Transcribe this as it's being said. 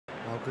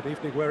Good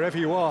evening wherever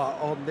you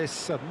are on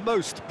this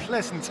most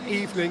pleasant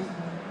evening.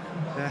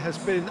 There has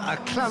been a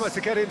clamour to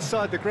get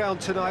inside the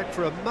ground tonight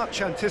for a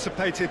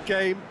much-anticipated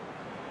game.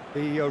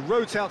 The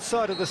roads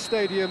outside of the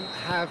stadium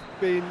have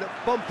been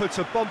bumper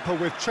to bumper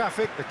with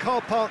traffic. The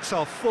car parks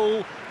are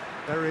full.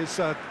 There is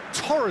a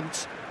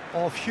torrent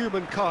of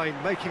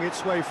humankind making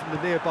its way from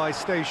the nearby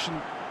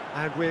station,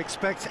 and we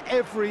expect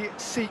every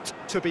seat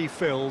to be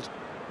filled.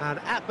 An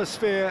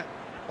atmosphere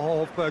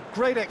of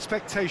great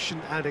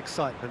expectation and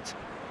excitement.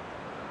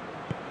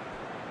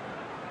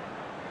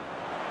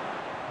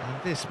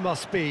 And this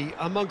must be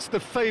amongst the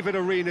favoured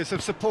arenas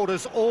of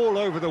supporters all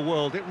over the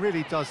world. It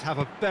really does have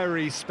a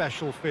very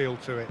special feel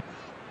to it.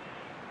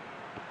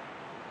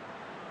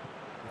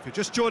 If you're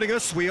just joining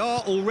us, we are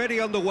already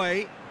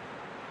underway.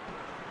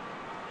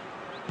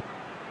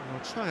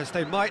 Well, try as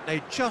they might,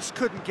 they just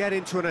couldn't get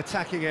into an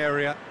attacking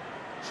area.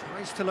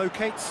 Tries to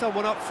locate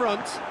someone up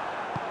front.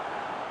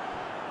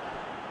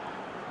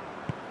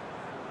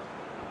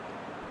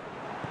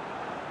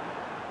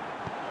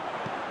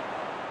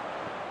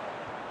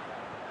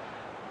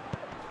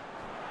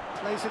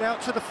 Plays it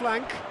out to the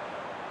flank.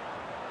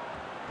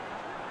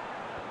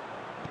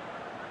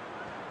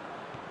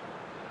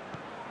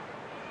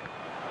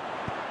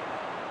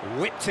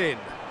 Whipped in. And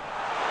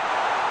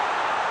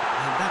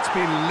that's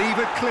been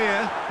levered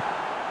clear.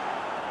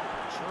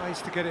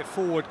 Tries to get it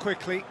forward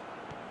quickly.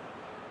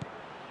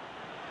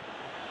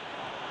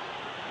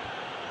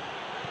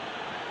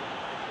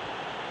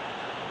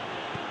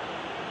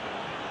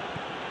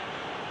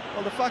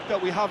 Well, the fact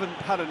that we haven't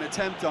had an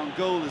attempt on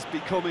goal is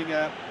becoming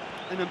an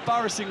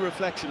embarrassing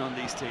reflection on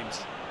these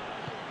teams.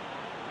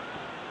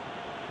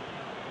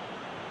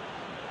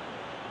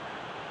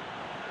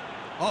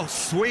 Oh,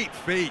 sweet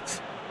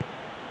feet.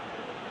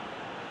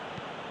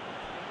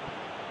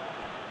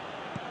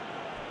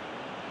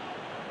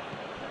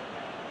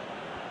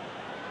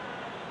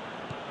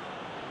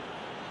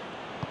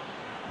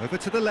 Over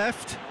to the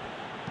left.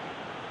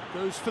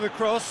 Goes for the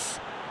cross.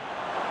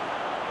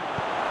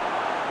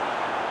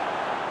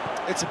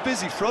 It's a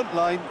busy front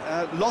line,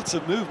 lots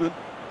of movement.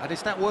 And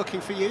is that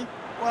working for you?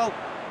 Well,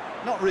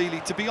 not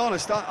really. To be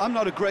honest, I'm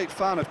not a great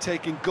fan of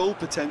taking goal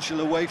potential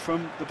away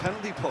from the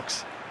penalty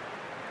box.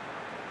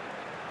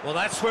 Well,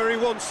 that's where he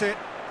wants it.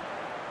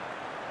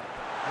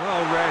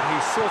 Well read,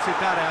 he sorted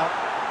that out.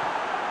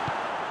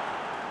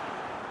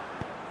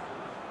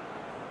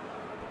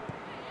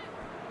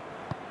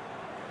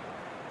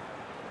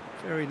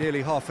 Very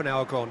nearly half an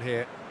hour gone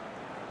here.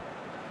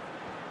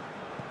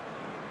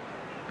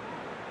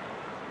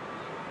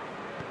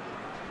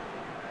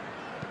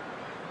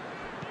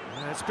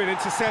 It's been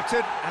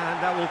intercepted,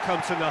 and that will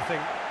come to nothing.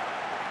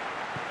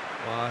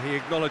 Well, he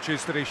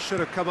acknowledges that he should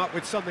have come up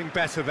with something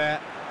better there.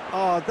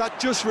 Oh, that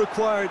just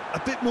required a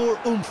bit more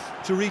oomph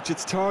to reach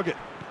its target.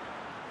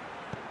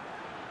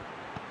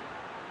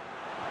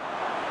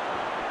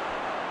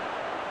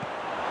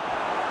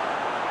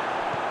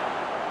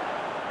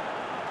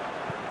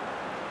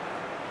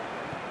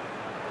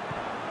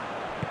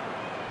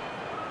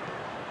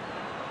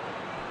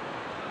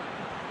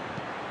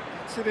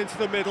 Gets it into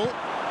the middle.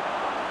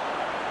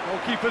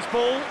 Goalkeeper's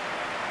ball.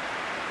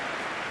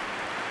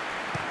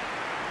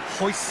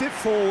 Hoists it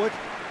forward.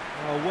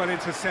 Oh, well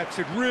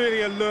intercepted,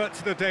 really alert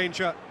to the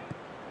danger.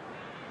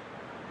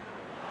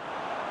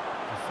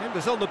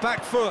 Defender's on the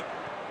back foot.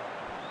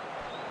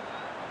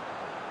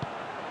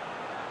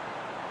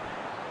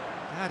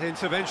 That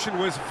intervention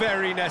was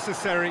very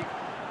necessary.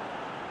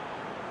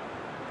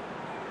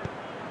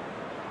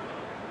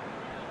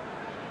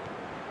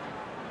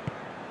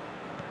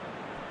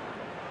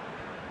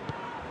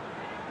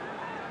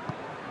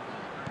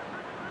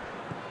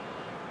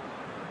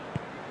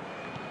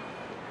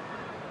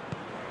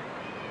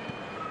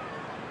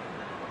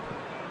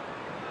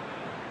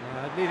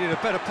 Needed a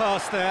better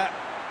pass there.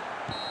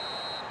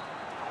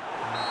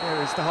 And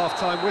there is the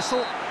half-time whistle.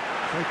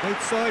 So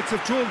both sides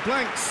have drawn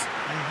blanks.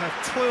 They have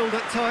toiled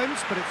at times,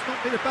 but it's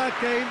not been a bad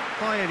game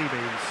by any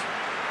means.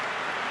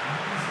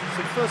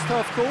 Some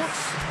first-half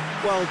thoughts?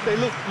 Well, they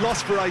look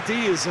lost for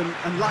ideas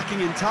and lacking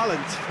in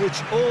talent,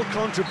 which all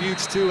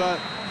contributes to a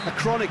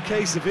chronic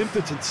case of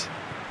impotence.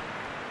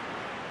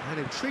 An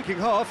intriguing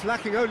half,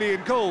 lacking only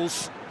in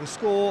goals. The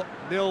score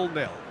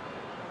 0-0.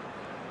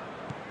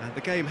 And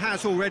the game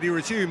has already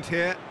resumed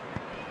here.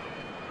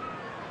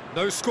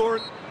 No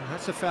scoring.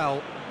 That's a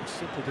foul. A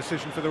simple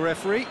decision for the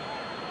referee.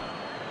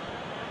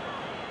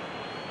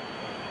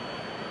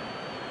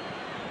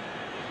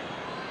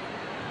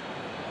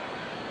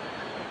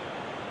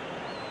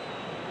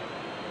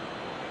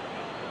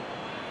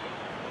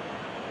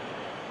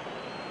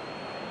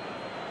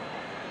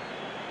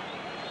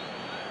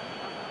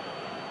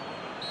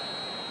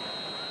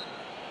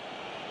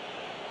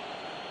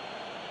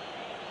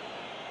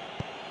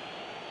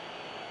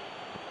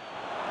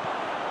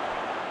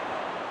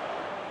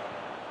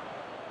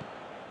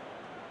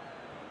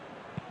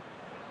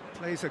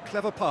 Plays a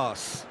clever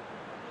pass.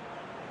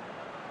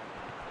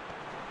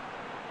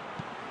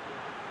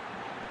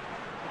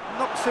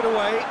 Knocks it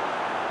away.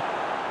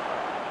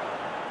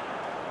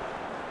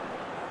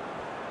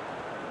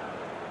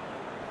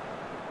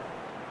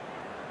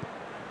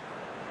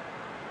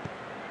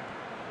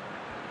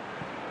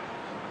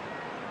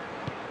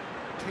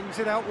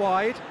 Brings it out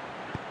wide.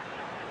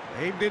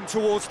 Aimed in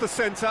towards the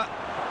centre.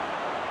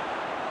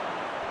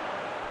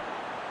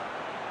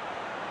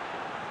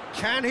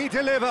 Can he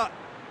deliver?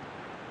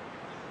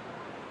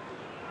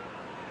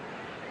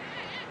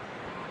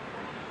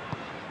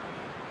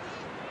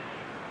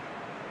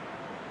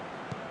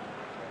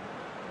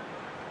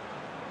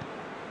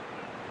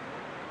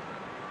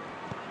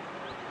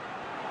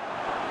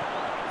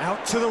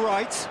 Out to the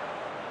right.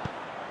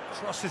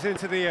 Crosses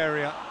into the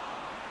area.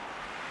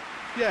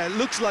 Yeah, it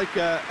looks like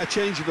a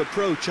change of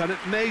approach, and it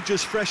may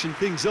just freshen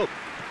things up.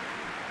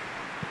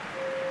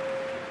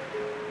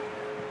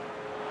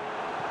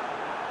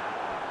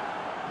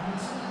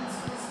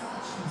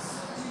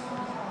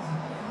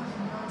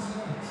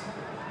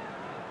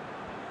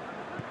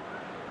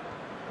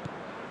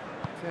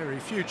 Very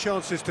few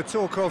chances to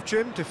talk of,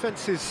 Jim.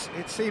 Defence is,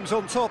 it seems,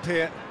 on top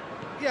here.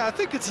 Yeah, I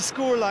think it's a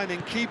scoreline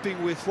in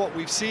keeping with what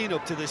we've seen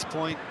up to this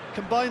point.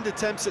 Combined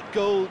attempts at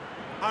goal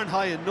aren't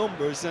high in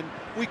numbers, and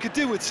we could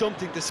do with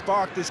something to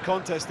spark this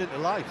contest into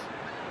life.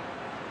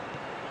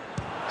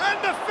 And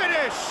the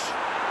finish!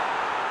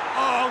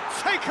 Oh,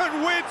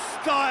 taken with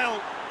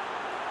style!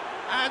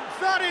 And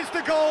that is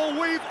the goal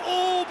we've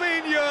all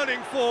been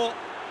yearning for.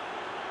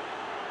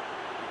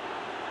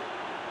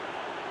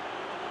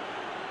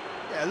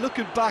 Yeah,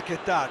 looking back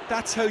at that,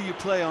 that's how you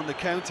play on the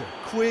counter.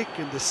 Quick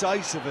and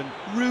decisive and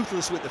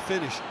ruthless with the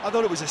finish. I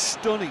thought it was a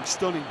stunning,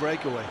 stunning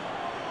breakaway.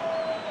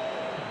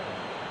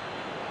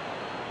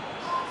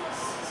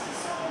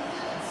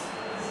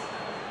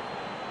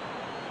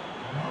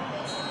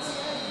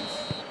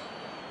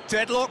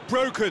 Deadlock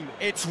broken,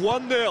 it's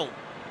 1-0.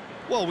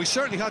 Well, we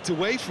certainly had to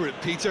wait for it,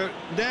 Peter.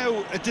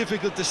 Now a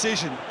difficult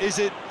decision. Is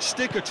it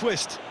stick or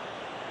twist?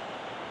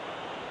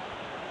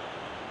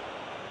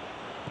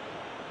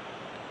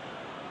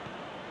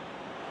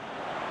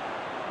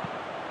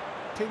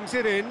 Pings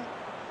it in. And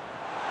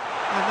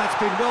that's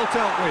been well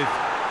dealt with.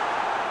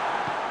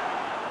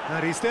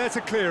 And he's there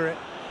to clear it.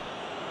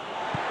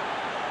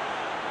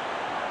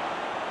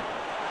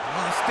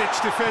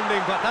 Last-ditch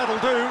defending, but that'll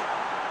do.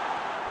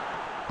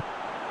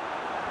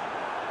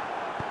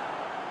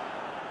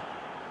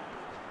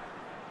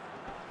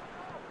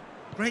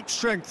 Great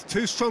strength,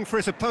 too strong for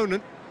his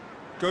opponent.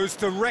 Goes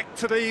direct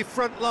to the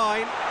front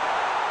line.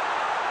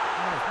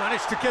 Oh,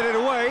 managed to get it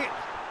away.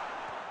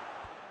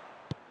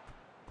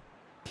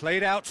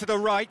 Played out to the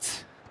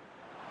right.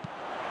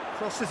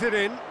 Crosses it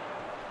in.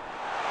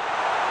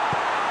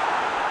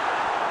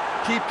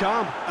 Keep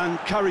calm and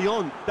carry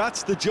on.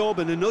 That's the job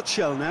in a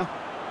nutshell now.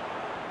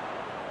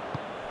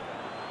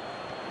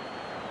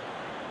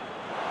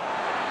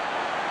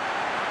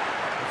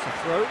 That's a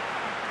throw.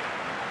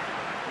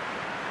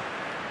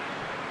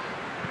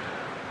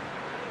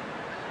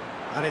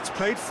 And it's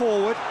played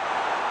forward.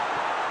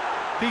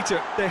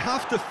 Peter, they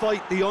have to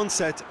fight the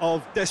onset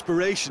of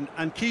desperation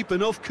and keep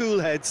enough cool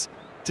heads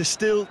to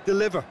still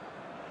deliver.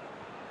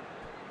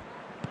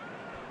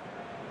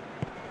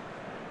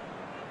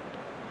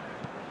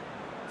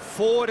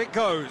 Forward it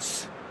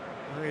goes.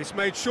 He's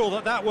made sure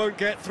that that won't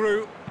get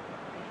through.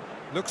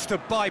 Looks to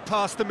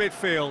bypass the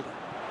midfield.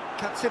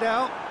 Cuts it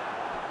out.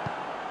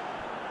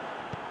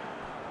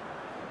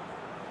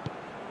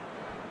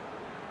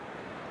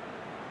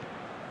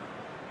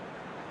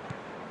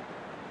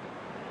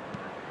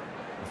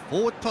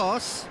 Forward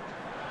pass.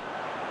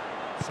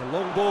 It's a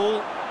long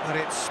ball, but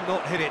it's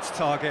not hit its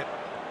target.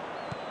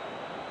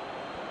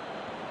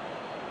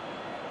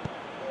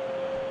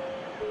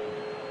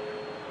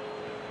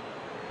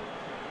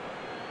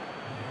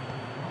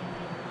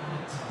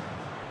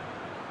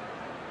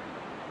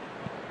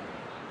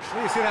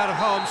 Clears it out of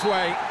harm's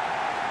way.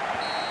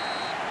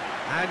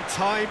 And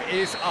time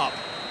is up.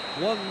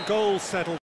 1 goal settled.